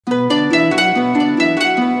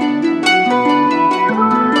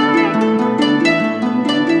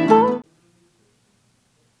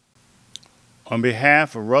On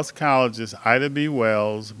behalf of Rusk College's Ida B.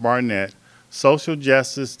 Wells-Barnett Social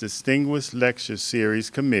Justice Distinguished Lecture Series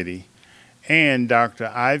Committee and Dr.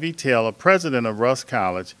 Ivy Taylor, President of Rusk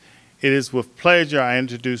College, it is with pleasure I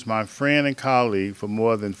introduce my friend and colleague for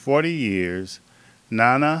more than 40 years,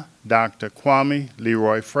 Nana Dr. Kwame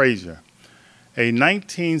Leroy Frazier. A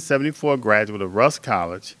 1974 graduate of Rusk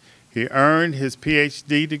College, he earned his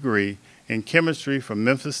Ph.D. degree in chemistry from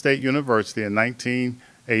Memphis State University in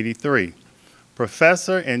 1983.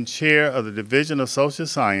 Professor and chair of the Division of Social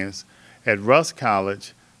Science at Rusk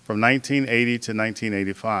College from 1980 to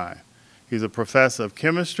 1985. He's a professor of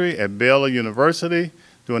chemistry at Baylor University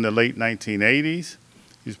during the late 1980s.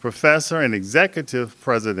 He's professor and executive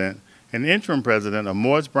president and interim president of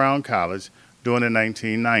Morris Brown College during the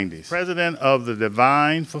 1990s. President of the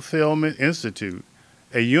Divine Fulfillment Institute,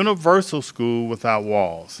 a universal school without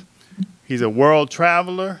walls. He's a world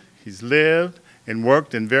traveler. He's lived and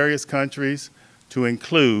worked in various countries to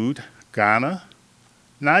include Ghana,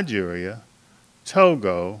 Nigeria,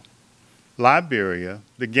 Togo, Liberia,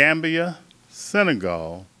 the Gambia,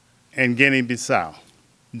 Senegal, and Guinea-Bissau.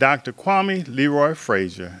 Dr. Kwame Leroy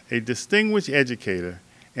Frazier, a distinguished educator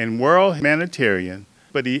and world humanitarian,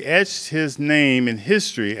 but he etched his name in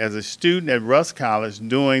history as a student at Rusk College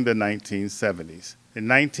during the 1970s. In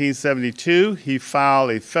 1972, he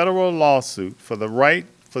filed a federal lawsuit for the right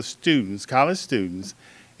for students, college students,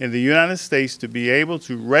 in the United States to be able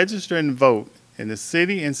to register and vote in the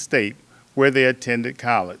city and state where they attended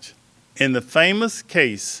college. In the famous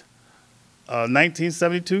case,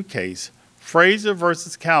 1972 case, Frazier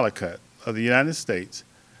versus Calicut of the United States,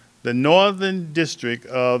 the Northern District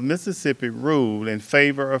of Mississippi ruled in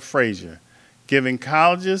favor of Frazier, giving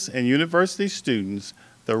colleges and university students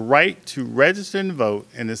the right to register and vote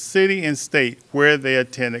in the city and state where they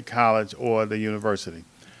attended college or the university.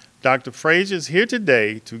 Dr. Frazier is here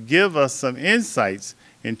today to give us some insights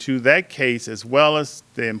into that case as well as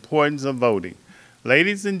the importance of voting.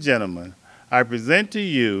 Ladies and gentlemen, I present to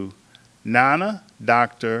you Nana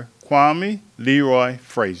Dr. Kwame Leroy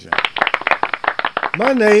Frazier.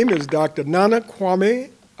 My name is Dr. Nana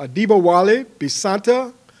Kwame Adibawale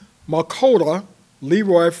Bisanta Makota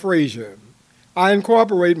Leroy Frazier. I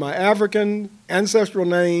incorporate my African ancestral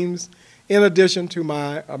names in addition to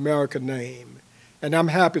my American name, and I'm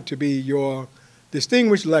happy to be your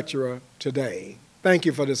distinguished lecturer today. Thank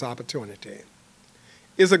you for this opportunity.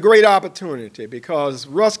 It's a great opportunity because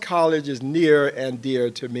Rusk College is near and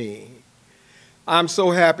dear to me. I'm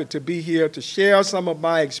so happy to be here to share some of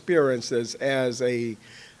my experiences as a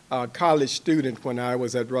college student when I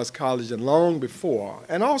was at Rusk College and long before,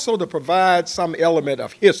 and also to provide some element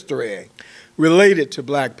of history related to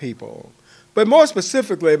black people. But more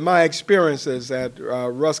specifically, my experiences at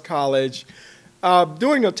Rusk College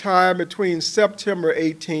during the time between September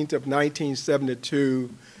 18th of 1972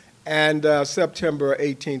 and September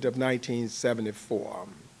 18th of 1974.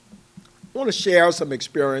 I want to share some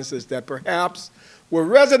experiences that perhaps will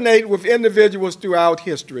resonate with individuals throughout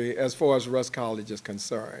history as far as Rusk College is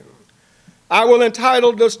concerned. I will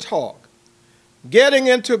entitle this talk, Getting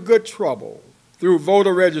into Good Trouble Through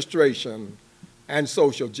Voter Registration and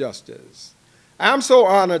Social Justice. I'm so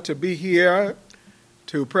honored to be here,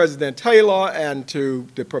 to President Taylor and to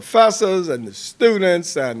the professors and the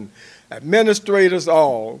students and administrators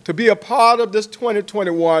all, to be a part of this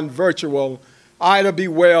 2021 virtual Ida B.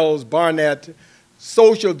 Wells-Barnett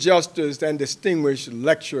Social Justice and Distinguished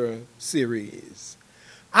Lecture Series.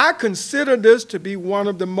 I consider this to be one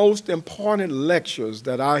of the most important lectures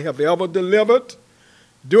that I have ever delivered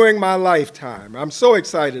during my lifetime. I'm so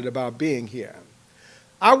excited about being here.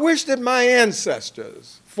 I wish that my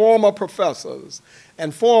ancestors, former professors,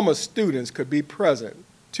 and former students could be present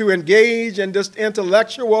to engage in this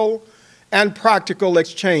intellectual and practical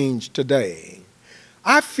exchange today.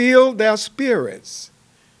 I feel their spirits.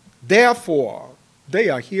 Therefore, they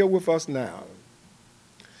are here with us now.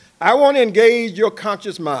 I want to engage your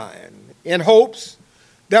conscious mind in hopes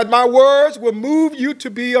that my words will move you to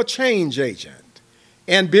be a change agent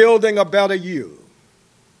in building a better you,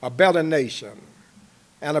 a better nation,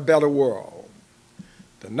 and a better world.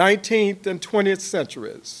 The 19th and 20th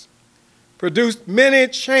centuries produced many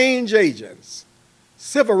change agents,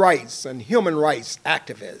 civil rights and human rights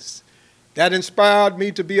activists that inspired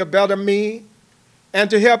me to be a better me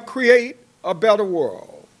and to help create a better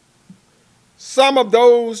world. Some of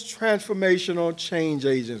those transformational change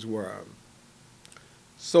agents were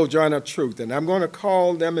Sojourner Truth, and I'm going to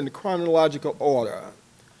call them in chronological order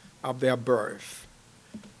of their birth.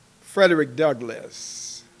 Frederick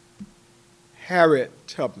Douglass, Harriet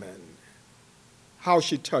Tubman, How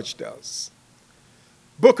She Touched Us,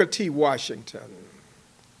 Booker T. Washington,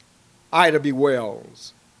 Ida B.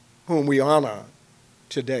 Wells, whom we honor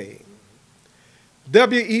today.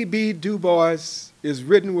 W.E.B. Du Bois is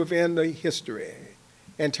written within the history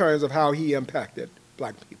in terms of how he impacted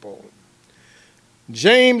black people.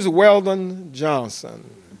 James Weldon Johnson,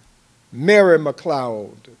 Mary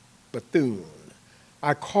McLeod Bethune,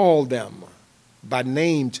 I call them by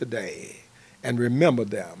name today and remember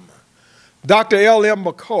them. Dr. L.M.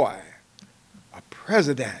 McCoy, a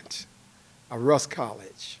president of Rusk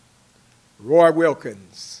College. Roy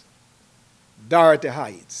Wilkins, Dorothy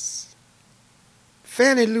Heights,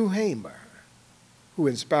 Fannie Lou Hamer, who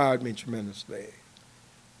inspired me tremendously.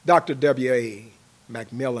 Dr. W.A.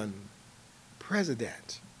 Macmillan,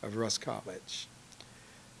 president of Rusk College.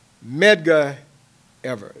 Medgar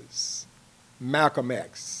Evers, Malcolm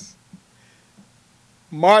X,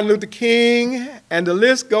 Martin Luther King, and the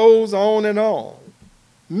list goes on and on.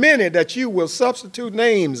 Many that you will substitute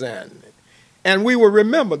names in, and we will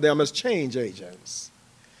remember them as change agents.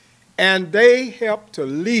 And they helped to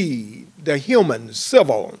lead the human,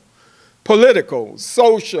 civil, political,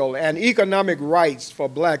 social, and economic rights for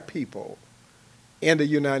black people in the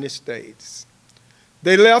United States.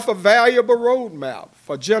 They left a valuable roadmap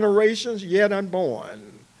for generations yet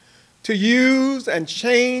unborn to use and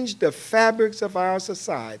change the fabrics of our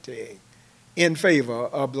society in favor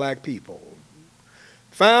of black people.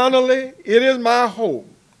 Finally, it is my hope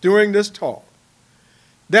during this talk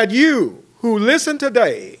that you who listen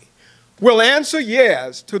today will answer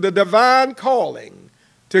yes to the divine calling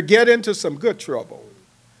to get into some good trouble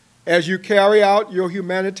as you carry out your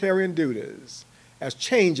humanitarian duties as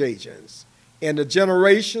change agents in the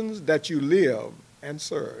generations that you live and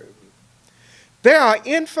serve. There are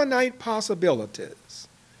infinite possibilities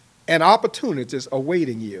and opportunities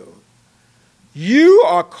awaiting you. You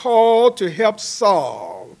are called to help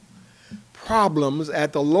solve problems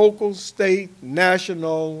at the local, state,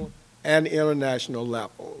 national, and international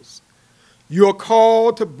levels. You are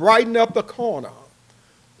called to brighten up the corner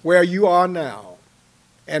where you are now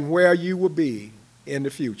and where you will be in the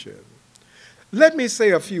future. Let me say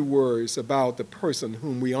a few words about the person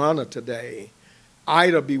whom we honor today,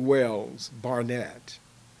 Ida B. Wells-Barnett.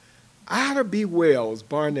 Ida B.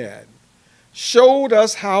 Wells-Barnett showed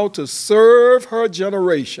us how to serve her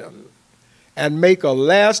generation and make a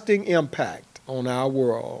lasting impact on our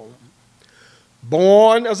world.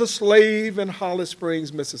 Born as a slave in Holly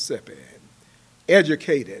Springs, Mississippi,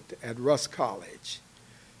 educated at Rusk College,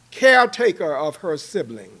 caretaker of her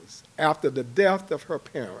siblings after the death of her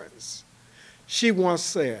parents, she once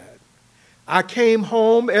said, I came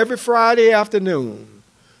home every Friday afternoon,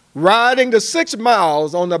 riding the 6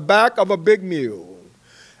 miles on the back of a big mule.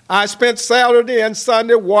 I spent Saturday and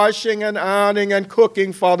Sunday washing and ironing and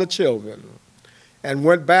cooking for the children, and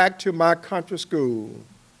went back to my country school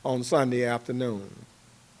on Sunday afternoon.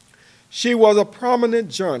 She was a prominent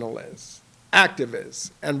journalist,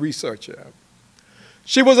 activist, and researcher.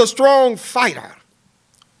 She was a strong fighter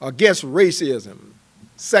against racism,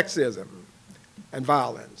 sexism, and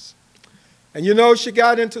violence. And you know, she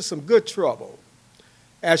got into some good trouble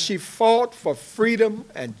as she fought for freedom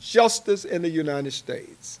and justice in the United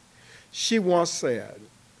States. She once said,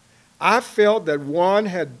 I felt that one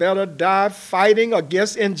had better die fighting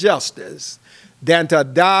against injustice than to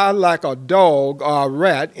die like a dog or a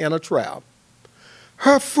rat in a trap.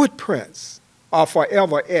 Her footprints are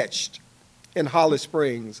forever etched in Holly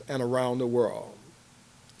Springs and around the world.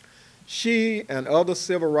 She and other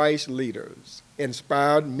civil rights leaders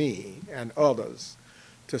inspired me and others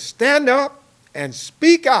to stand up and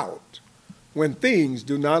speak out when things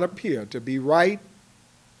do not appear to be right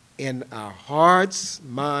in our hearts,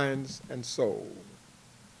 minds, and soul.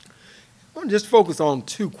 I want to just focus on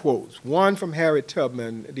 2 quotes, one from Harriet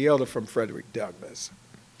Tubman, the other from Frederick Douglass.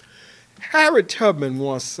 Harriet Tubman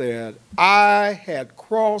once said, I had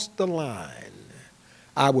crossed the line.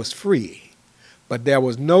 I was free, but there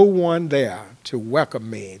was no one there to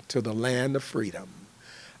welcome me to the land of freedom.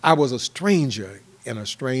 I was a stranger in a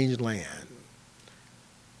strange land.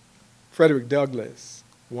 Frederick Douglass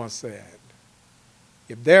once said,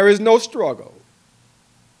 if there is no struggle,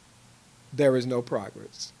 there is no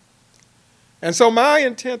progress. And so my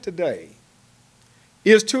intent today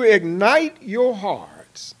is to ignite your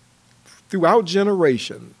hearts throughout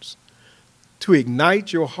generations, to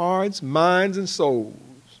ignite your hearts, minds, and souls,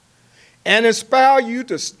 and inspire you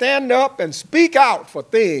to stand up and speak out for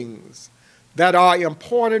things that are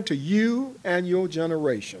important to you and your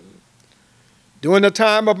generation. During the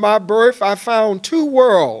time of my birth, I found 2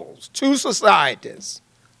 worlds, 2 societies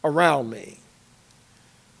around me.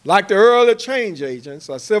 Like the early change agents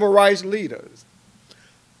or civil rights leaders,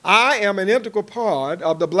 I am an integral part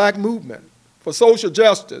of the black movement for social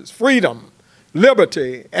justice, freedom,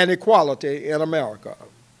 liberty, and equality in America.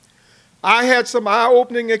 I had some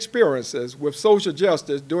eye-opening experiences with social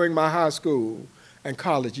justice during my high school and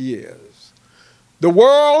college years. The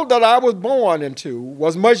world that I was born into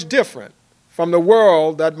was much different from the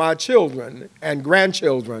world that my children and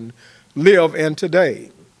grandchildren live in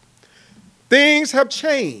today. Things have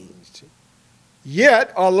changed,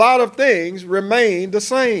 yet a lot of things remain the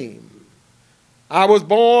same. I was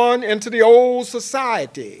born into the old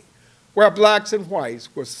society where blacks and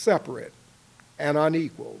whites were separate and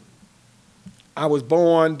unequal. I was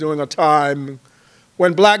born during a time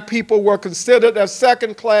when black people were considered as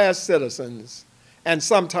second-class citizens and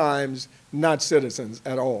sometimes not citizens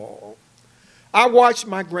at all. I watched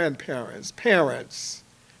my grandparents, parents,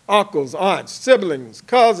 uncles, aunts, siblings,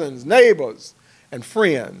 cousins, neighbors, and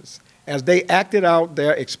friends as they acted out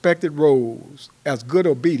their expected roles as good,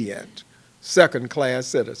 obedient, second-class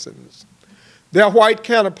citizens. Their white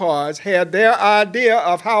counterparts had their idea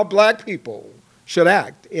of how black people should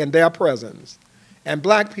act in their presence, and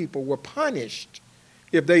black people were punished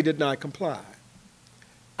if they did not comply.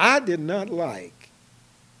 I did not like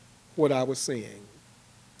what I was seeing.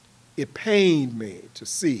 It pained me to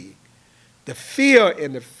see the fear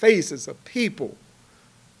in the faces of people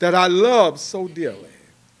that I loved so dearly.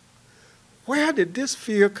 Where did this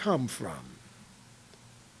fear come from?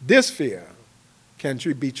 This fear can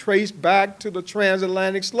be traced back to the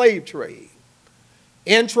transatlantic slave trade,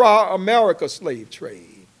 intra-America slave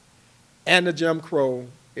trade, and the Jim Crow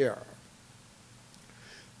era.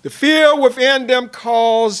 The fear within them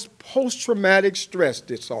caused post-traumatic stress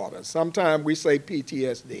disorder, sometimes we say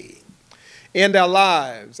PTSD, in their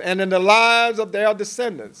lives and in the lives of their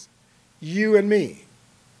descendants, you and me.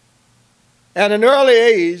 At an early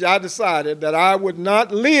age, I decided that I would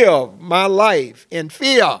not live my life in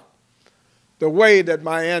fear the way that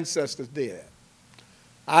my ancestors did.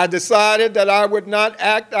 I decided that I would not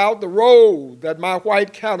act out the role that my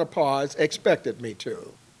white counterparts expected me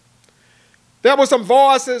to. There were some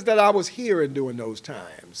voices that I was hearing during those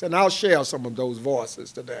times, and I'll share some of those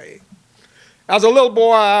voices today. As a little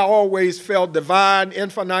boy, I always felt divine,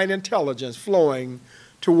 infinite intelligence flowing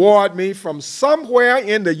toward me from somewhere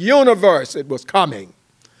in the universe. It was coming.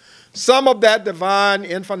 Some of that divine,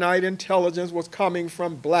 infinite intelligence was coming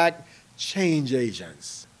from black change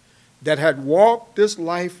agents that had walked this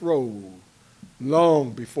life road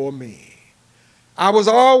long before me. I was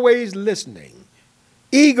always listening,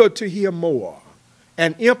 eager to hear more,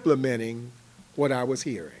 and implementing what I was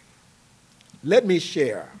hearing. Let me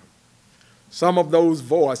share some of those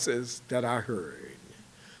voices that I heard.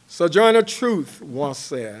 Sojourner Truth once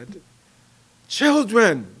said,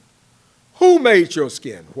 "Children, who made your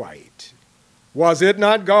skin white? Was it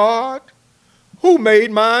not God? Who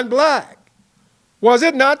made mine black? Was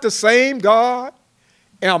it not the same God?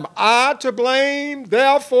 Am I to blame,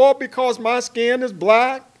 therefore, because my skin is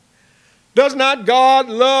black? Does not God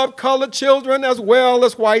love colored children as well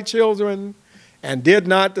as white children? And did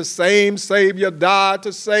not the same Savior die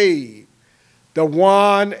to save the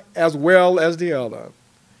one as well as the other?"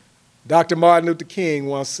 Dr. Martin Luther King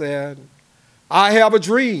once said, "I have a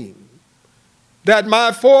dream that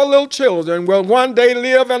my 4 little children will one day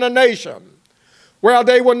live in a nation where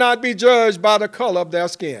they will not be judged by the color of their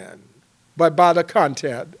skin, but by the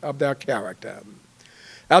content of their character."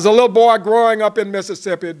 As a little boy growing up in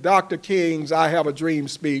Mississippi, Dr. King's "I Have a Dream"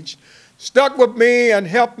 speech stuck with me and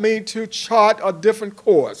helped me to chart a different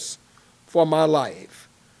course for my life.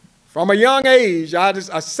 From a young age, I just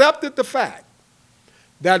accepted the fact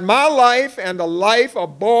that my life and the life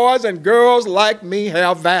of boys and girls like me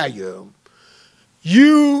have value.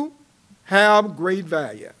 You have great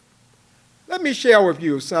value. Let me share with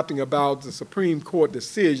you something about the Supreme Court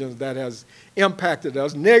decisions that has impacted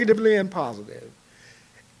us negatively and positive.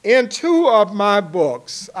 In 2 of my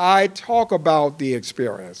books, I talk about the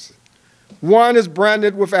experience. One is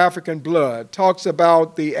Branded with African Blood, talks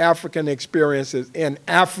about the African experiences in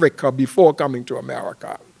Africa before coming to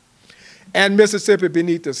America. And Mississippi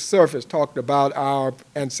Beneath the Surface talked about our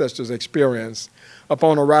ancestors' experience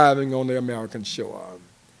upon arriving on the American shore.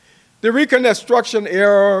 The Reconstruction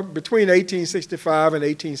era between 1865 and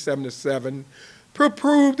 1877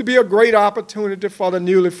 proved to be a great opportunity for the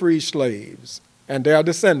newly freed slaves and their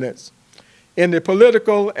descendants in the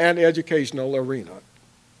political and educational arena.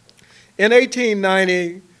 In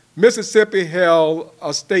 1890, Mississippi held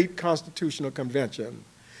a state constitutional convention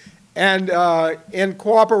and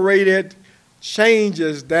incorporated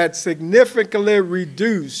changes that significantly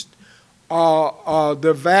reduced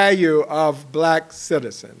the value of black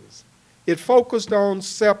citizens. It focused on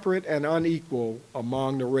separate and unequal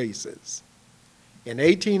among the races. In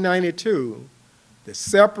 1892, the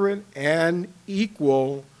separate and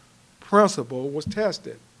equal principle was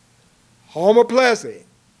tested. Homer Plessy,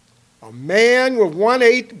 a man with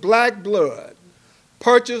 1/8 black blood,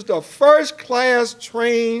 purchased a first-class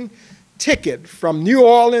train ticket from New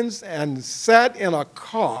Orleans and sat in a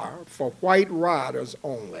car for white riders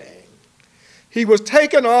only. He was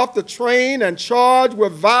taken off the train and charged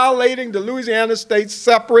with violating the Louisiana state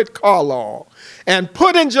separate car law and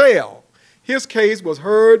put in jail. His case was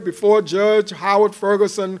heard before Judge Howard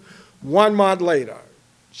Ferguson 1 month later.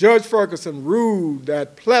 Judge Ferguson ruled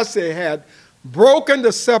that Plessy had broken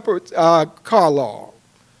the separate car law.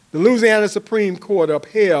 The Louisiana Supreme Court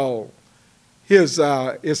upheld his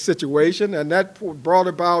situation, and that brought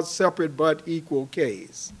about separate but equal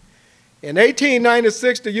case. In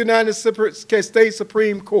 1896, the United States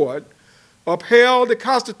Supreme Court upheld the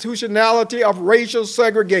constitutionality of racial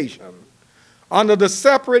segregation under the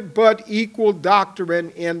separate but equal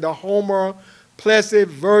doctrine in the Homer Plessy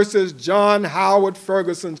versus John Howard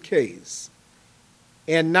Ferguson case.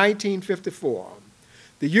 In 1954,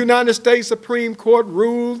 the United States Supreme Court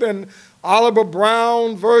ruled in Oliver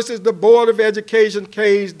Brown versus the Board of Education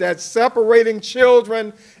case that separating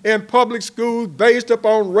children in public schools based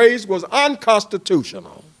upon race was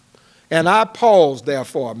unconstitutional. And I paused there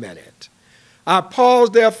for a minute. I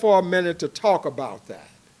paused there for a minute to talk about that.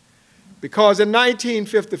 Because in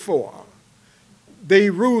 1954,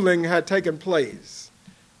 the ruling had taken place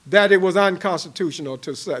that it was unconstitutional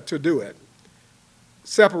to do it,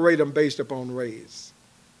 separate them based upon race.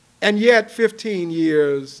 And yet 15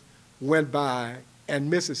 years went by and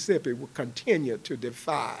Mississippi would continue to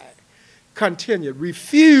defy,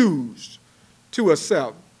 refused to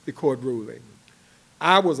accept the court ruling.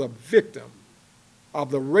 I was a victim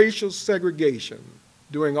of the racial segregation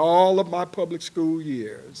during all of my public school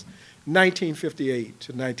years, 1958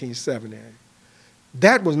 to 1970.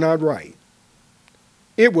 That was not right.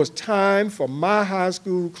 It was time for my high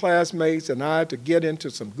school classmates and I to get into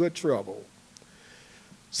some good trouble.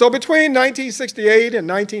 So between 1968 and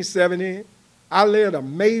 1970, I led a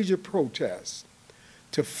major protest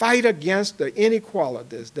to fight against the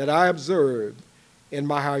inequalities that I observed in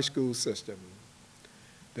my high school system.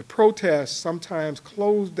 The protests sometimes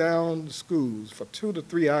closed down the schools for 2 to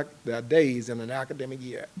 3 days in an academic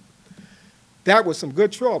year. That was some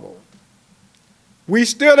good trouble. We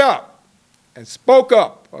stood up and spoke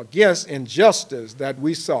up against injustice that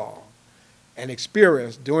we saw and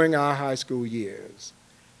experienced during our high school years.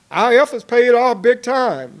 Our efforts paid off big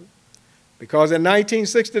time because in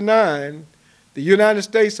 1969, the United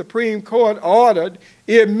States Supreme Court ordered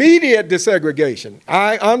immediate desegregation.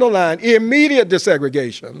 I underline immediate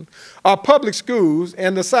desegregation of public schools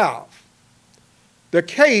in the South. The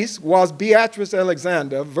case was Beatrice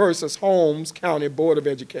Alexander versus Holmes County Board of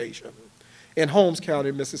Education in Holmes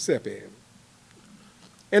County, Mississippi.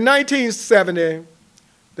 In 1970,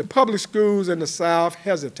 the public schools in the South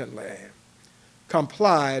hesitantly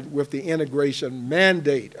complied with the integration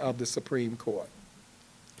mandate of the Supreme Court.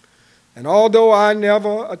 And although I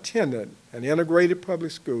never attended an integrated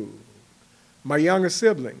public school, my younger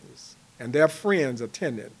siblings and their friends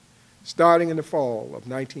attended starting in the fall of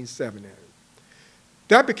 1970.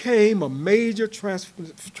 That became a major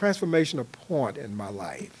transformational point in my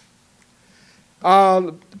life.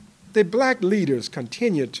 The black leaders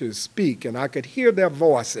continued to speak, and I could hear their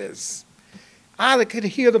voices. I could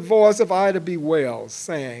hear the voice of Ida B. Wells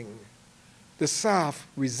saying, the South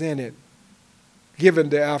resented giving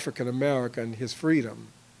the African American his freedom,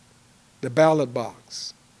 the ballot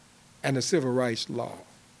box, and the civil rights law.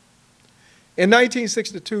 In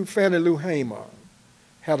 1962, Fannie Lou Hamer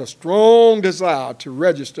had a strong desire to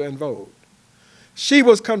register and vote. She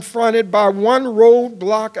was confronted by one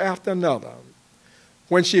roadblock after another.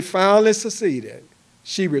 When she finally succeeded,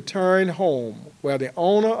 she returned home where the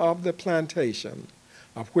owner of the plantation,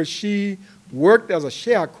 of which she worked as a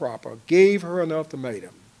sharecropper, gave her an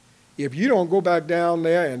ultimatum. If you don't go back down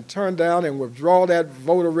there and turn down and withdraw that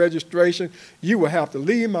voter registration, you will have to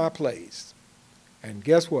leave my place. And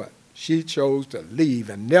guess what? She chose to leave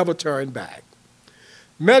and never turn back.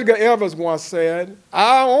 Medgar Evers once said,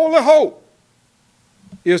 our only hope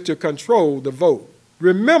is to control the vote.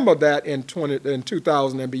 Remember that in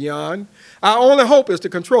 2000 and beyond. Our only hope is to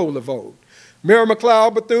control the vote. Mary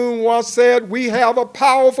McLeod Bethune once said, we have a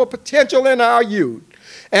powerful potential in our youth,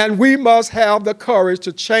 and we must have the courage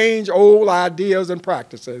to change old ideas and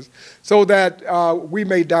practices so that we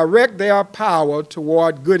may direct their power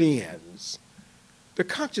toward good ends. The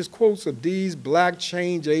conscious quotes of these black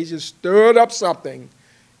change agents stirred up something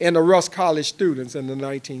in the Rusk College students in the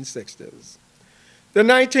 1960s. The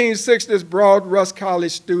 1960s brought Rusk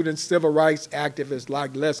College students civil rights activists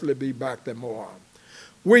like Leslie B. Blackmore,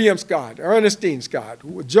 William Scott, Ernestine Scott,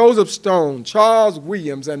 Joseph Stone, Charles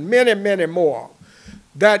Williams, and many, many more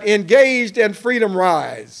that engaged in freedom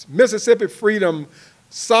rides, Mississippi Freedom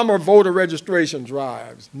summer voter registration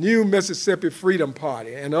drives, New Mississippi Freedom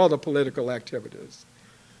Party, and other political activities.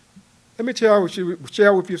 Let me share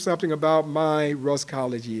with you something about my Rusk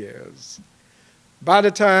College years. By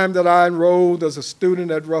the time that I enrolled as a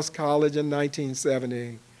student at Rusk College in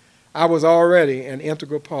 1970, I was already an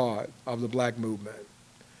integral part of the black movement.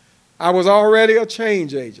 I was already a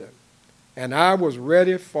change agent, and I was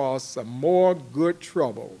ready for some more good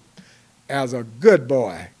trouble as a good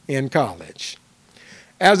boy in college.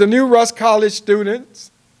 As the new Rusk College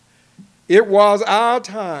students, it was our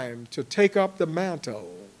time to take up the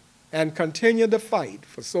mantle and continue the fight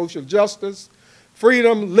for social justice,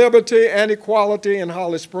 freedom, liberty, and equality in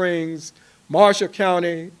Holly Springs, Marshall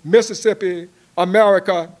County, Mississippi,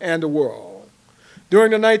 America, and the world.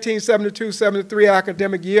 During the 1972-73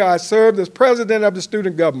 academic year, I served as president of the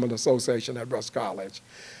Student Government Association at Rusk College.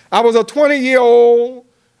 I was a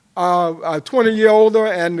 20-year-older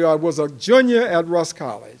and was a junior at Rusk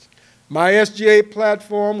College. My SGA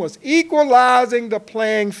platform was equalizing the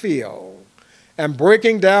playing field and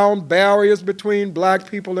breaking down barriers between black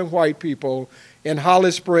people and white people in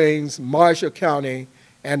Holly Springs, Marshall County,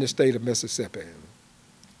 and the state of Mississippi.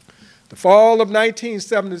 The fall of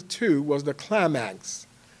 1972 was the climax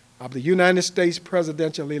of the United States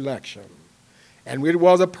presidential election, and it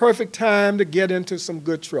was a perfect time to get into some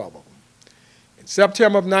good trouble. In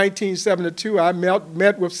September of 1972, I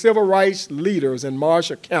met with civil rights leaders in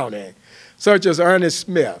Marshall County, such as Ernest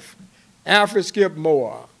Smith, Alfred Skip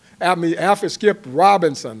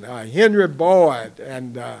Robinson, Henry Boyd,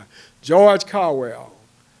 and George Caldwell.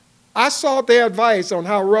 I sought their advice on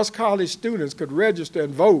how Rusk College students could register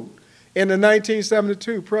and vote in the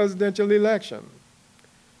 1972 presidential election.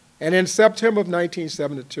 And in September of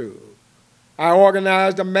 1972, I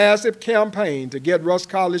organized a massive campaign to get Rusk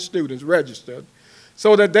College students registered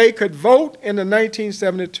so that they could vote in the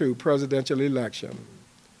 1972 presidential election.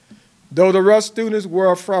 Though the Rusk students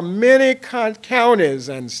were from many counties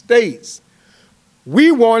and states,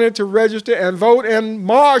 we wanted to register and vote in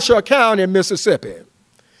Marshall County, Mississippi.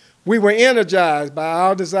 We were energized by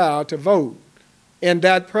our desire to vote in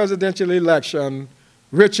that presidential election,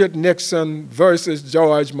 Richard Nixon versus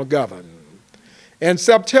George McGovern. In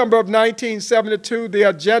September of 1972, the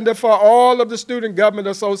agenda for all of the Student Government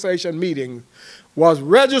Association meetings was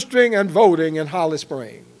registering and voting in Holly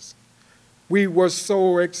Springs. We were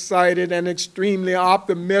so excited and extremely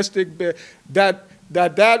optimistic that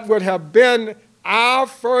would have been our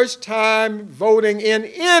first time voting in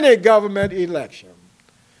any government election.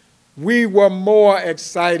 We were more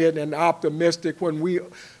excited and optimistic when we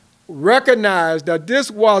recognized that this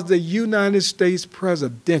was the United States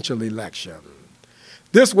presidential election.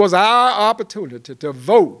 This was our opportunity to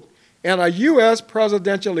vote in a U.S.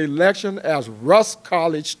 presidential election as Rusk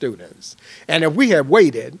College students. And if we had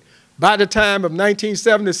waited, by the time of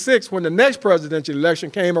 1976, when the next presidential election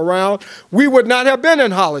came around, we would not have been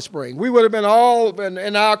in Holly Springs. We would have been all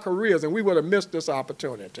in our careers, and we would have missed this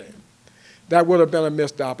opportunity. That would have been a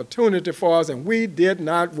missed opportunity for us, and we did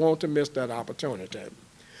not want to miss that opportunity.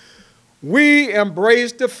 We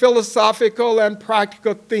embraced the philosophical and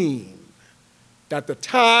practical theme that the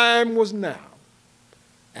time was now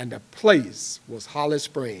and the place was Holly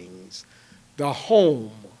Springs, the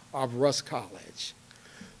home of Rusk College.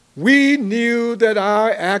 We knew that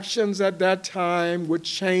our actions at that time would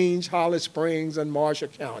change Holly Springs and Marshall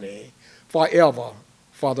County forever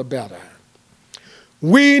for the better.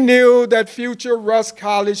 We knew that future Rusk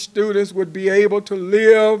College students would be able to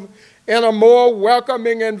live in a more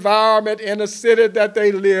welcoming environment in the city that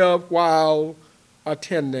they live while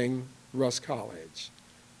attending Rusk College.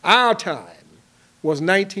 Our time was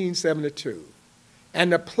 1972,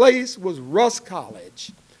 and the place was Rusk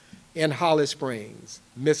College in Holly Springs,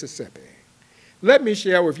 Mississippi. Let me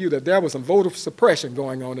share with you that there was some voter suppression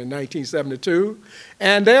going on in 1972,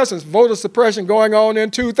 and there's some voter suppression going on in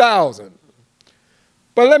 2000.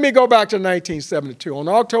 But let me go back to 1972. On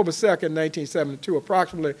October 2nd, 1972,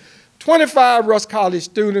 approximately 25 Rusk College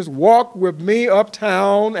students walked with me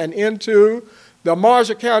uptown and into the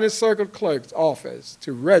Marshall County Circuit Clerk's office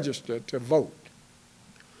to register to vote.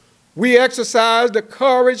 We exercised the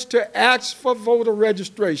courage to ask for voter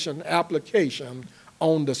registration application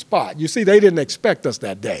on the spot. You see, they didn't expect us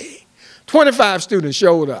that day. 25 students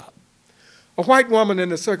showed up. A white woman in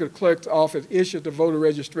the circuit clerk's office issued the voter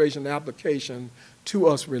registration application to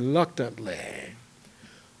us reluctantly.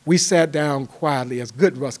 We sat down quietly as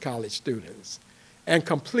good Rusk College students and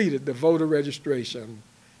completed the voter registration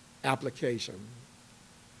application.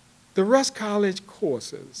 The Rusk College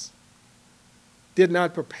courses did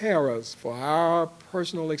not prepare us for our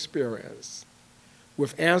personal experience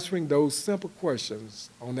with answering those simple questions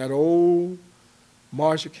on that old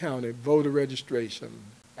Marshall County voter registration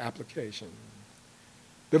application.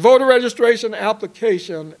 The voter registration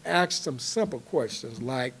application asked some simple questions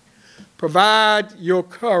like, provide your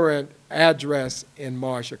current address in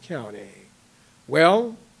Marshall County.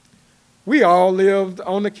 Well, we all lived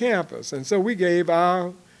on the campus, and so we gave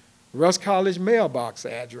our Rusk College mailbox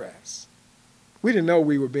address. We didn't know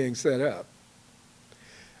we were being set up.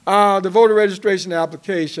 The voter registration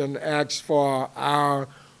application asked for our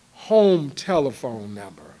home telephone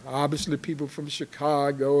number. Obviously, people from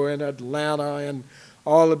Chicago and Atlanta and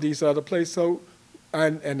all of these other places. So,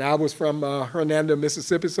 and I was from Hernando,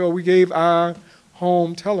 Mississippi, so we gave our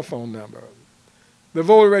home telephone number. The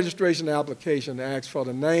voter registration application asked for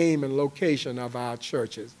the name and location of our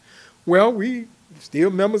churches. Well, we still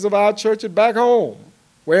members of our churches back home,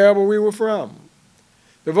 wherever we were from.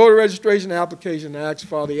 The voter registration application asked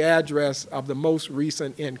for the address of the most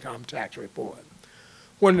recent income tax report.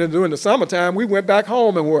 When during the summertime, we went back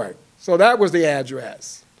home and worked. So that was the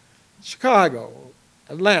address. Chicago,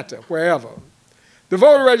 Atlanta, wherever. The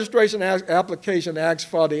voter registration application asked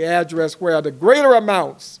for the address where the greater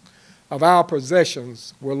amounts of our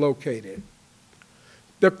possessions were located.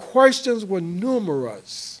 The questions were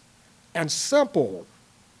numerous and simple.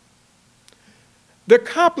 The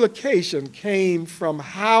complication came from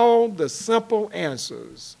how the simple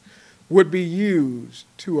answers would be used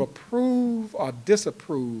to approve or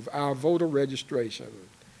disapprove our voter registration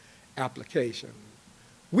application.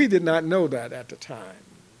 We did not know that at the time.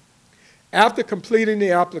 After completing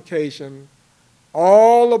the application,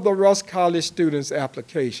 all of the Rusk College students'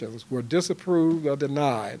 applications were disapproved or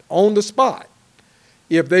denied on the spot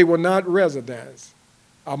if they were not residents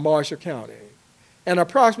of Marshall County. And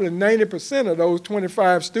approximately 90% of those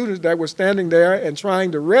 25 students that were standing there and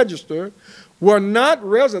trying to register were not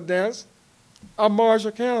residents of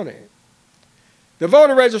Marshall County. The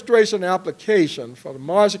voter registration application for the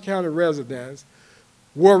Marshall County residents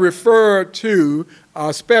were referred to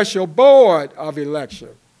a special board of election,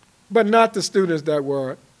 but not the students that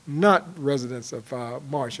were not residents of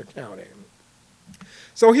Marshall County.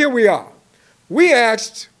 So here we are. We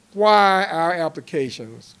asked why our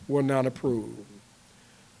applications were not approved.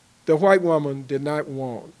 The white woman did not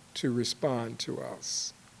want to respond to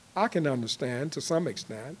us. I can understand to some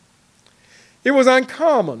extent. It was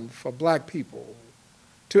uncommon for black people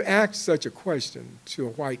to ask such a question to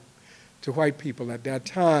white people at that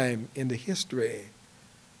time in the history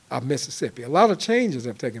of Mississippi. A lot of changes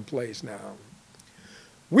have taken place now.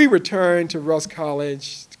 We returned to Rusk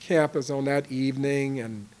College campus on that evening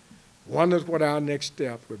and wondered what our next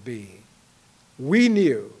step would be. We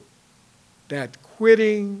knew that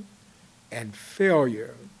quitting and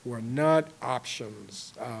failure were not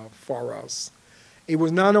options for us. It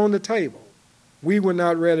was not on the table. We were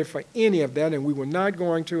not ready for any of that, and we were not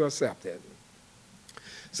going to accept it.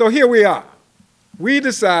 So here we are. We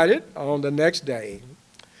decided on the next day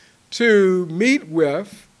to meet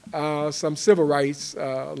with some civil rights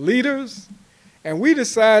leaders, and we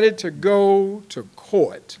decided to go to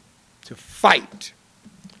court to fight.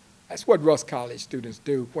 That's what Rusk College students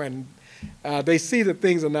do. When they see that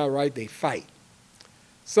things are not right, they fight.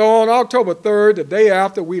 So on October 3rd, the day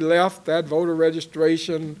after we left that voter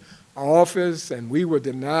registration office and we were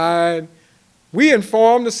denied, we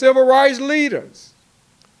informed the civil rights leaders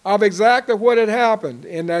of exactly what had happened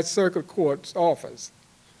in that circuit court's office.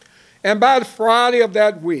 And by the Friday of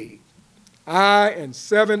that week, I and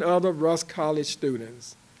 7 other Rusk College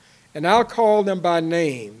students, and I'll call them by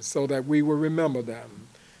name so that we will remember them: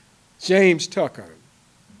 James Tucker,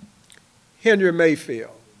 Henry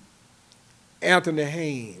Mayfield, Anthony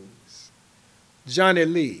Haynes, Johnny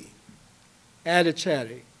Lee, Addie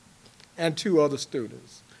Chatty, and 2 other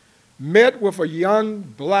students, met with a young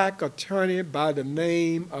black attorney by the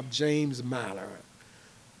name of James Minor,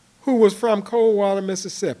 who was from Coldwater,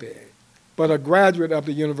 Mississippi, but a graduate of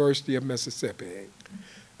the University of Mississippi.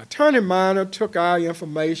 Attorney Minor took our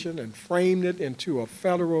information and framed it into a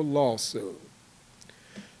federal lawsuit.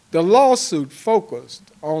 The lawsuit focused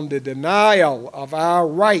on the denial of our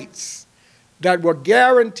rights that were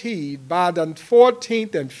guaranteed by the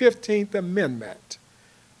 14th and 15th Amendment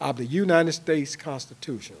of the United States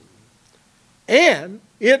Constitution. And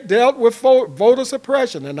it dealt with voter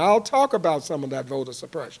suppression, and I'll talk about some of that voter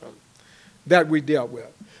suppression that we dealt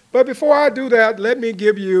with. But before I do that, let me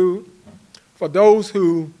give you, for those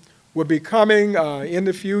who will be coming in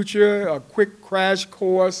the future, a quick crash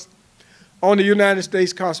course on the United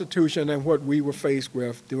States Constitution and what we were faced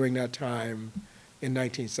with during that time in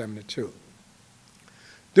 1972.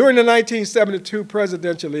 During the 1972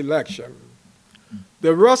 presidential election,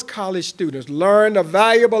 the Rusk College students learned a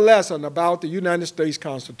valuable lesson about the United States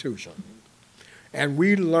Constitution, and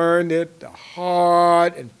we learned it the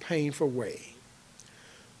hard and painful way.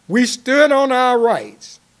 We stood on our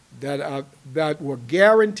rights that were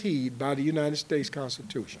guaranteed by the United States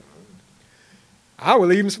Constitution. I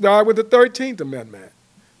will even start with the 13th Amendment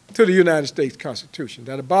to the United States Constitution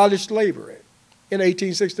that abolished slavery in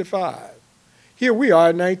 1865. Here we are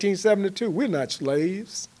in 1972. We're not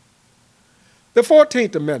slaves. The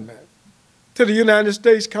 14th Amendment to the United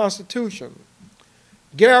States Constitution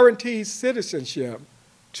guarantees citizenship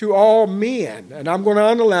to all men, and I'm going to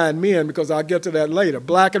underline men because I'll get to that later,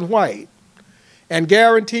 black and white, and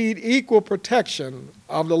guaranteed equal protection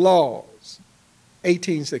of the laws,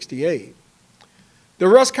 1868. The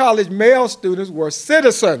Rusk College male students were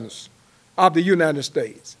citizens of the United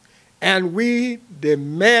States, and we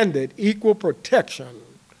demanded equal protection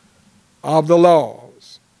of the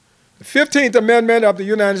laws. The 15th Amendment of the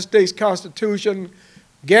United States Constitution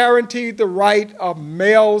guaranteed the right of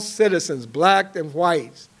male citizens, black and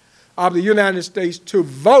whites, of the United States to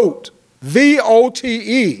vote,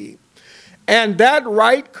 V-O-T-E, and that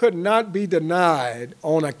right could not be denied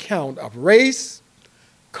on account of race,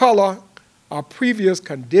 color, or previous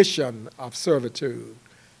condition of servitude,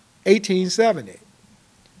 1870.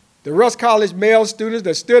 The Rusk College male students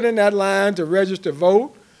that stood in that line to register to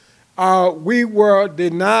vote, we were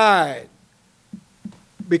denied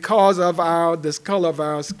because of the color of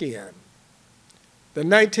our skin. The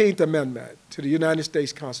 19th Amendment to the United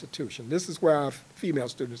States Constitution, this is where our female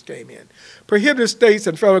students came in, prohibited states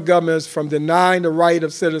and federal governments from denying the right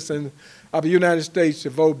of citizens of the United States to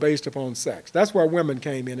vote based upon sex. That's where women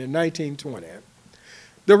came in 1920.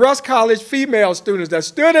 The Rusk College female students that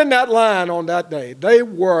stood in that line on that day, they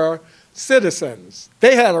were citizens.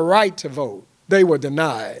 They had a right to vote. They were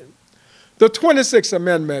denied. The 26th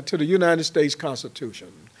Amendment to the United States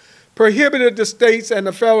Constitution prohibited the states and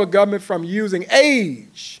the federal government from using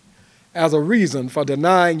age as a reason for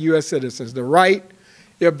denying U.S. citizens the right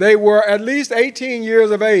if they were at least 18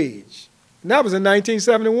 years of age. And that was in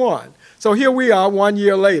 1971. So here we are 1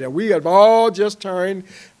 year later. We have all just turned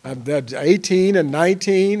 18 and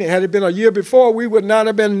 19. Had it been a year before, we would not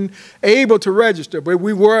have been able to register, but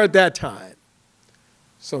we were at that time.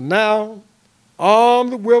 So now,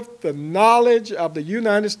 armed with the knowledge of the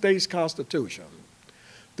United States Constitution,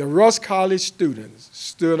 the Rusk College students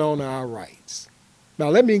stood on our rights. Now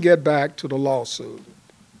let me get back to the lawsuit.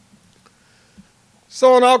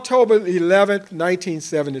 So on October 11th,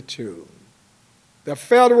 1972, the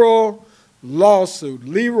federal lawsuit,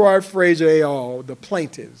 Leroy Frazier et al., the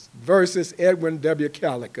plaintiffs, versus Edwin W.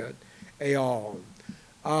 Calicut et al.,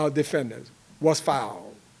 defendants, was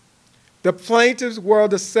filed. The plaintiffs were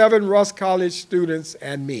the 7 Rusk College students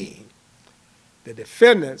and me. The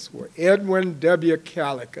defendants were Edwin W.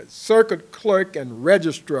 Calicut, circuit clerk and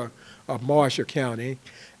registrar of Marshall County,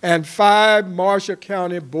 and 5 Marshall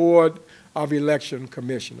County Board of Election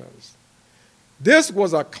Commissioners. This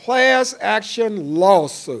was a class action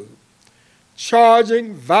lawsuit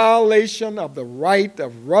charging violation of the right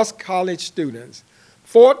of Rusk College students,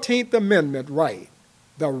 14th Amendment right,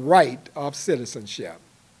 the right of citizenship.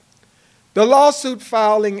 The lawsuit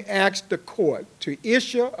filing asked the court to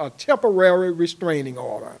issue a temporary restraining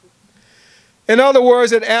order. In other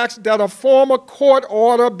words, it asked that a former court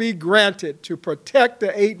order be granted to protect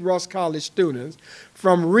the 8 Rusk College students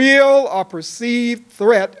from real or perceived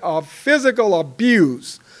threat of physical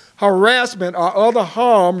abuse, harassment, or other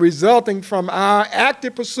harm resulting from our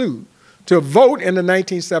active pursuit to vote in the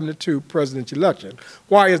 1972 presidential election.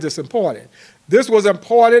 Why is this important? This was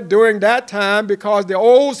important during that time because the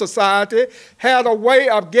old society had a way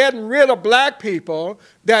of getting rid of black people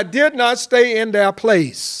that did not stay in their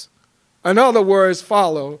place. In other words,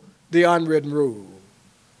 follow the unwritten rule.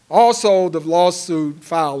 Also, the lawsuit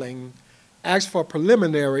filing asked for a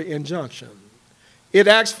preliminary injunction. It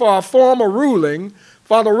asked for a formal ruling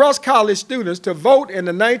for the Rusk College students to vote in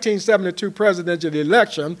the 1972 presidential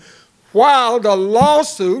election while the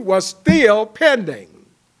lawsuit was still pending.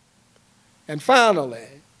 And finally,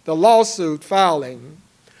 the lawsuit filing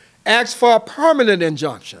asked for a permanent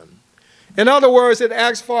injunction. In other words, it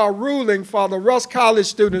asked for a ruling for the Rusk College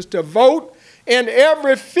students to vote in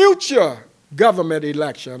every future government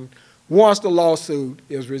election once the lawsuit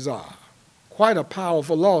is resolved. Quite a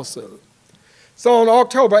powerful lawsuit. So on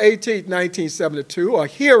October 18, 1972, a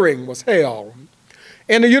hearing was held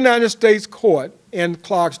in the United States Court in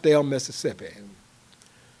Clarksdale, Mississippi.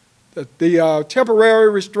 the temporary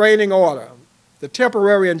restraining order, the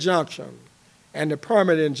temporary injunction, and the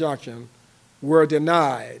permanent injunction were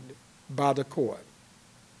denied by the court.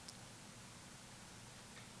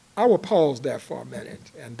 I will pause there for a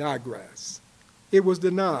minute and digress. It was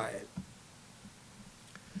denied.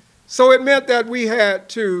 So it meant that we had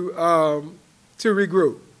to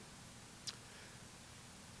regroup.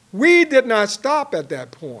 We did not stop at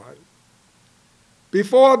that point.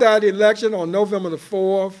 Before that election on November the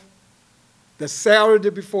 4th, the Saturday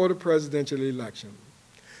before the presidential election,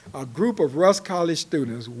 a group of Rusk College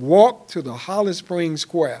students walked to the Holly Springs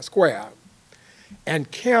Square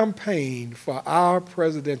and campaigned for our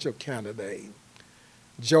presidential candidate,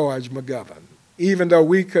 George McGovern. Even though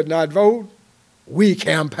we could not vote, we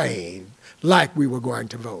campaigned like we were going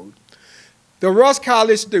to vote. The Rusk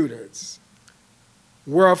College students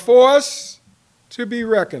were a force to be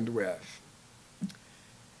reckoned with,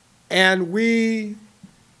 and we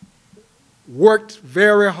worked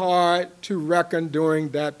very hard to reckon during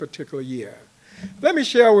that particular year. Let me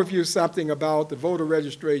share with you something about the voter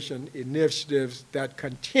registration initiatives that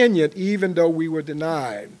continued even though we were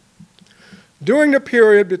denied. During the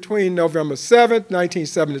period between November 7,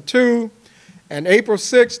 1972 and April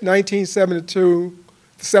 6,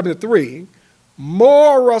 1973,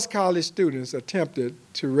 more Rusk College students attempted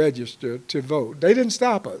to register to vote. They didn't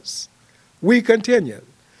stop us. We continued.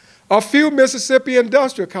 A few Mississippi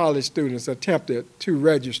Industrial College students attempted to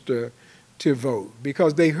register to vote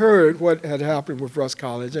because they heard what had happened with Rusk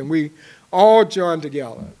College, and we all joined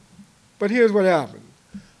together. But here's what happened.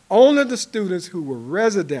 Only the students who were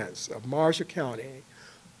residents of Marshall County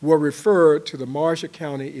were referred to the Marshall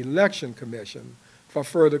County Election Commission for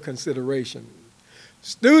further consideration.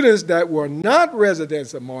 Students that were not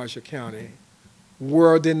residents of Marshall County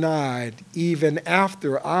were denied even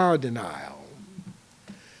after our denial.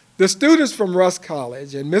 The students from Rusk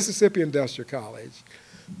College and Mississippi Industrial College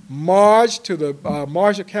marched to the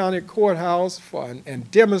Marshall County Courthouse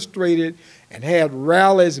and demonstrated and had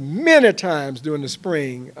rallies many times during the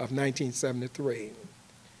spring of 1973.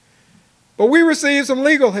 But we received some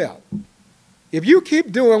legal help. If you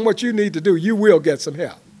keep doing what you need to do, you will get some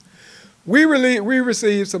help. We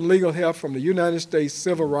received some legal help from the United States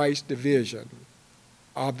Civil Rights Division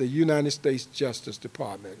of the United States Justice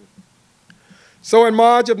Department. So in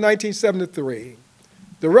March of 1973,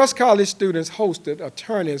 the Rusk College students hosted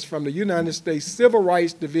attorneys from the United States Civil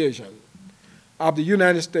Rights Division of the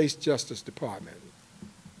United States Justice Department.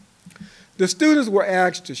 The students were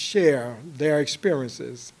asked to share their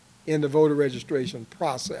experiences in the voter registration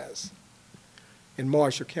process in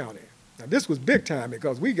Marshall County. Now this was big time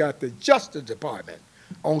because we got the Justice Department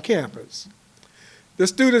on campus. The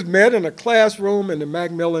students met in a classroom in the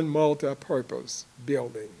Macmillan Multipurpose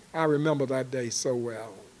Building. I remember that day so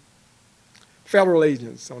well. Federal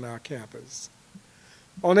agents on our campus.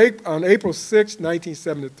 On April 6,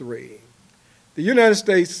 1973, the United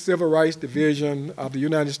States Civil Rights Division of the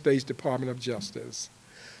United States Department of Justice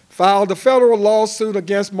filed a federal lawsuit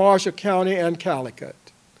against Marshall County and Calicut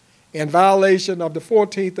in violation of the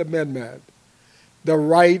 14th Amendment, the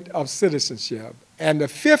right of citizenship, and the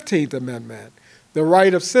 15th Amendment, the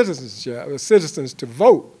right of citizens to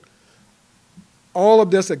vote. All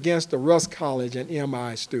of this against the Rusk College and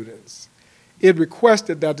MI students. It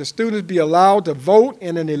requested that the students be allowed to vote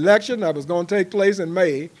in an election that was going to take place in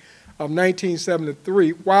May of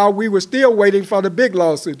 1973 while we were still waiting for the big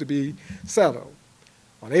lawsuit to be settled.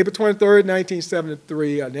 On April 23,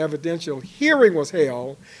 1973, an evidential hearing was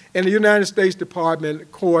held in the United States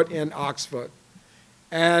Department Court in Oxford.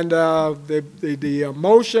 And the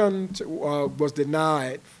motion was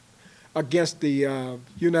denied against the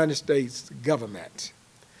United States government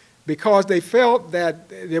because they felt that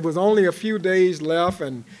there was only a few days left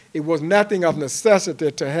and it was nothing of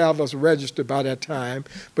necessity to have us register by that time,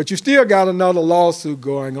 but you still got another lawsuit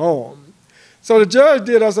going on. So the judge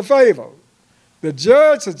did us a favor. The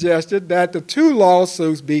judge suggested that the two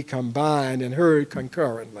lawsuits be combined and heard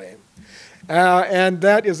concurrently. And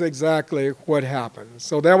that is exactly what happened.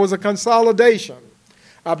 So there was a consolidation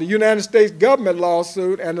of the United States government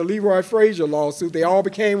lawsuit and the Leroy Frazier lawsuit. They all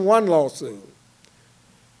became one lawsuit.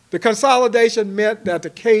 The consolidation meant that the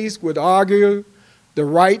case would argue the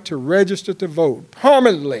right to register to vote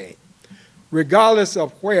permanently, regardless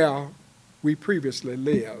of where we previously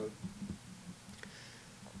lived.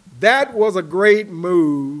 That was a great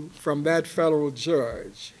move from that federal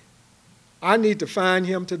judge. I need to find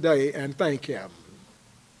him today and thank him.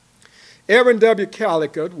 Aaron W.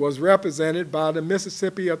 Calicut was represented by the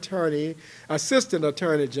Mississippi Attorney, Assistant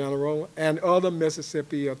Attorney General, and other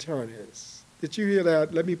Mississippi attorneys. Did you hear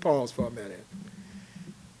that? Let me pause for a minute.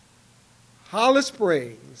 Holly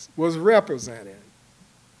Springs was represented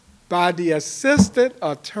by the Assistant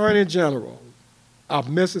Attorney General of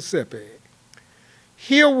Mississippi.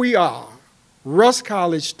 Here we are, Rusk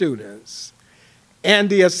College students, and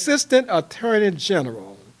the Assistant Attorney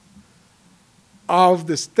General of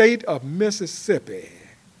the state of Mississippi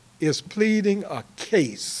is pleading a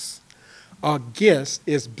case against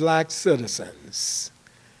its black citizens.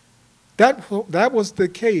 That was the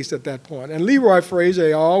case at that point. And Leroy Frazier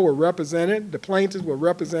et al. Were represented, the plaintiffs were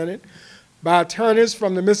represented by attorneys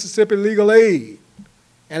from the Mississippi Legal Aid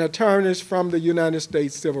and attorneys from the United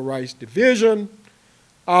States Civil Rights Division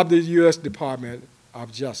of the U.S. Department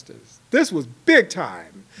of Justice. This was big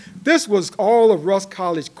time. This was all of Rusk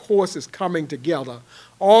College courses coming together,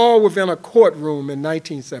 all within a courtroom in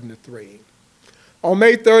 1973. On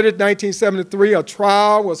May 30, 1973, a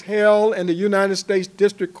trial was held in the United States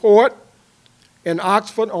District Court in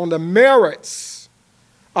Oxford on the merits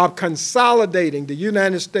of consolidating the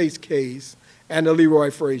United States case and the Leroy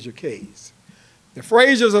Frazier case. The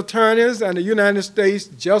Frazier's attorneys and the United States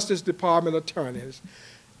Justice Department attorneys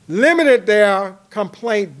limited their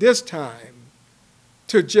complaint this time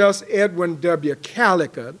to just Edwin W.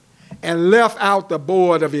 Calicut and left out the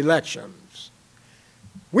Board of Elections.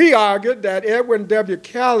 We argued that Edwin W.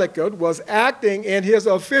 Calicut was acting in his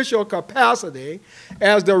official capacity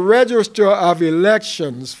as the Register of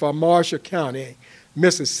Elections for Marshall County,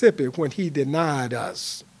 Mississippi, when he denied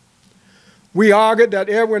us. We argued that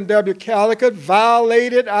Edwin W. Calicut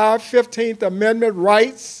violated our 15th Amendment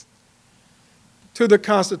rights to the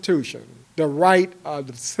Constitution, the right of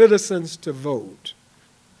the citizens to vote.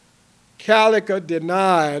 Calicut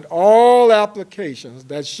denied all applications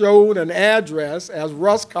that showed an address as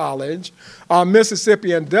Rusk College or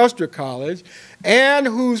Mississippi Industrial College and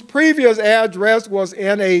whose previous address was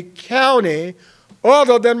in a county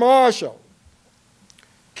other than Marshall.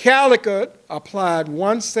 Calicut applied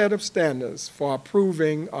one set of standards for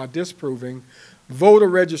approving or disproving voter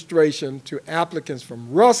registration to applicants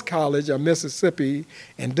from Rusk College or Mississippi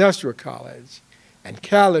Industrial College. And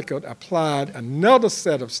Calicut applied another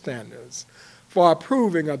set of standards for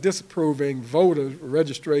approving or disapproving voter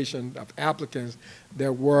registration of applicants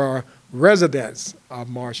that were residents of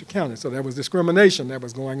Marshall County. So there was discrimination that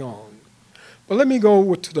was going on. But let me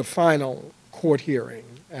go to the final court hearing,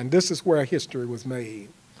 and this is where history was made.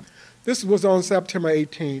 This was on September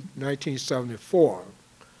 18, 1974.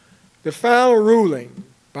 The final ruling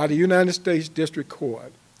by the United States District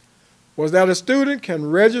Court was that a student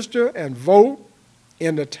can register and vote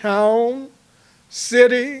in the town,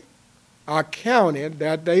 city, or county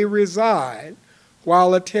that they reside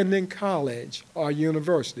while attending college or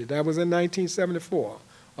university. That was in 1974,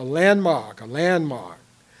 a landmark.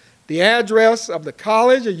 The address of the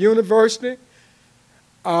college or university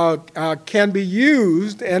can be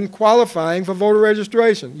used in qualifying for voter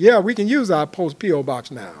registration. Yeah, we can use our post-P.O. box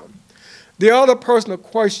now. The other personal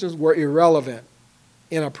questions were irrelevant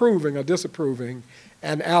in approving or disapproving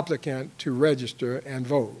an applicant to register and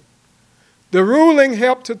vote. The ruling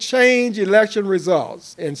helped to change election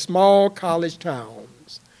results in small college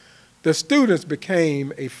towns. The students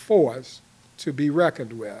became a force to be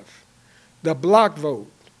reckoned with. The block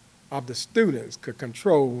vote of the students could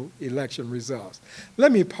control election results.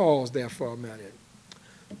 Let me pause there for a minute.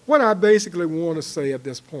 What I basically want to say at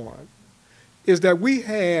this point is that we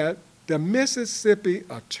had the Mississippi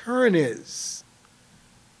attorneys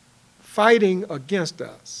fighting against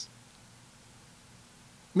us.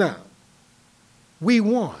 Now, we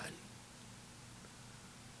won.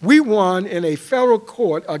 We won in a federal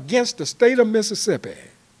court against the state of Mississippi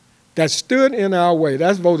that stood in our way.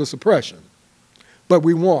 That's voter suppression. But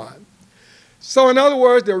we won. So in other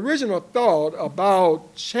words, the original thought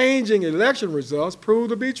about changing election results proved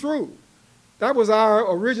to be true. That was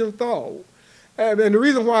our original thought. And the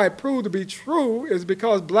reason why it proved to be true is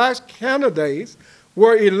because black candidates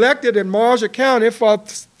were elected in Marshall County for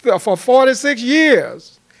 46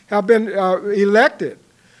 years, have been elected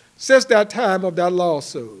since that time of that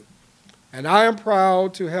lawsuit. And I am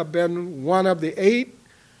proud to have been one of the 8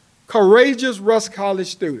 courageous Rusk College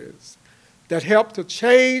students that helped to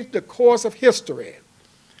change the course of history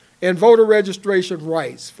in voter registration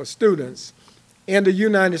rights for students in the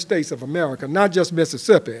United States of America, not just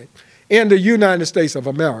Mississippi, in the United States of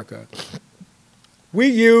America. We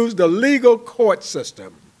used the legal court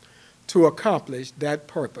system to accomplish that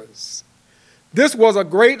purpose. This was a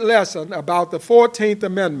great lesson about the 14th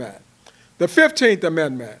Amendment, the 15th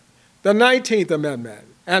Amendment, the 19th Amendment,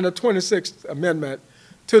 and the 26th Amendment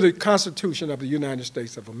to the Constitution of the United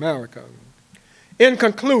States of America. In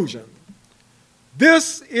conclusion,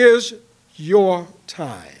 this is your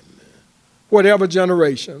time, whatever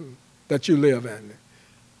generation that you live in.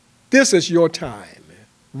 This is your time,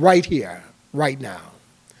 right here, right now,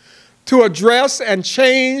 to address and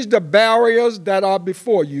change the barriers that are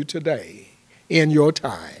before you today in your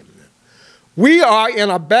time. We are in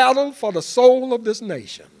a battle for the soul of this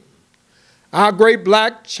nation. Our great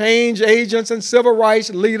black change agents and civil rights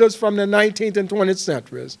leaders from the 19th and 20th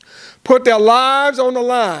centuries put their lives on the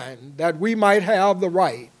line that we might have the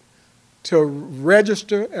right to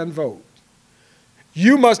register and vote.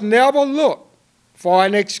 You must never look for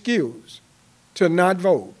an excuse to not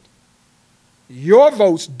vote. Your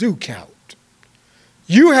votes do count.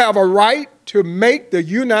 You have a right to make the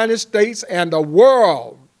United States and the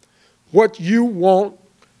world what you want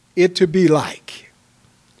it to be like.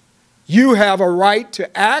 You have a right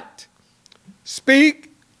to act,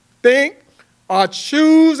 speak, think, or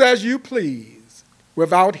choose as you please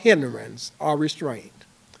without hindrance or restraint.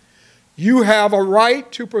 You have a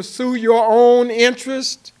right to pursue your own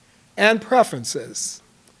interests and preferences.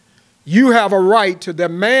 You have a right to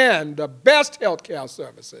demand the best health care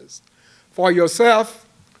services for yourself,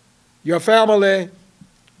 your family,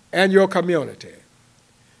 and your community.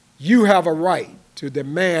 You have a right to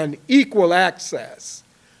demand equal access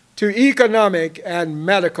to economic and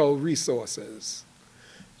medical resources.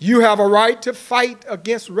 You have a right to fight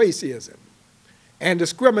against racism and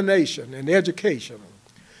discrimination in education,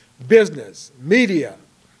 business, media,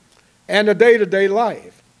 and the day-to-day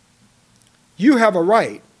life. You have a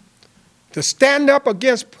right to stand up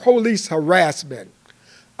against police harassment,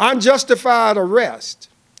 unjustified arrest,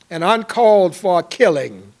 and uncalled for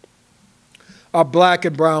killing of black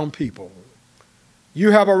and brown people.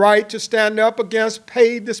 You have a right to stand up against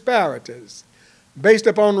pay disparities based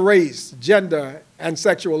upon race, gender, and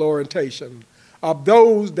sexual orientation of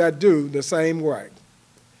those that do the same work.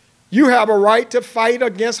 You have a right to fight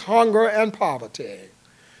against hunger and poverty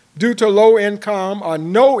due to low income or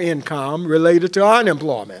no income related to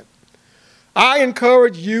unemployment. I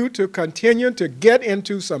encourage you to continue to get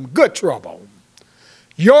into some good trouble.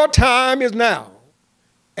 Your time is now,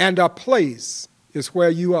 and a place is where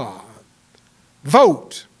you are.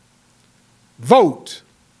 Vote, vote,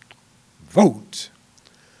 vote.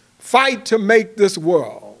 Fight to make this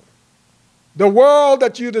world, the world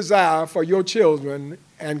that you desire for your children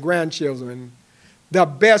and grandchildren, the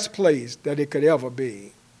best place that it could ever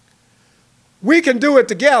be. We can do it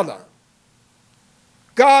together.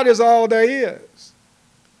 God is all there is.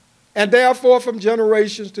 And therefore, from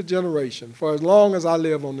generations to generation, for as long as I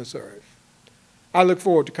live on this earth, I look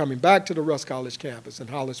forward to coming back to the Rusk College campus in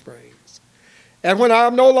Holly Springs. And when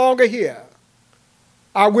I'm no longer here,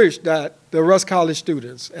 I wish that the Rusk College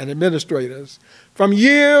students and administrators from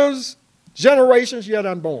years, generations yet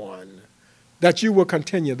unborn, that you will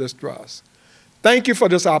continue this thrust. Thank you for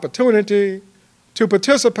this opportunity to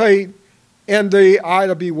participate in the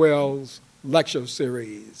Ida B. Wells lecture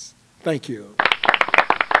series. Thank you.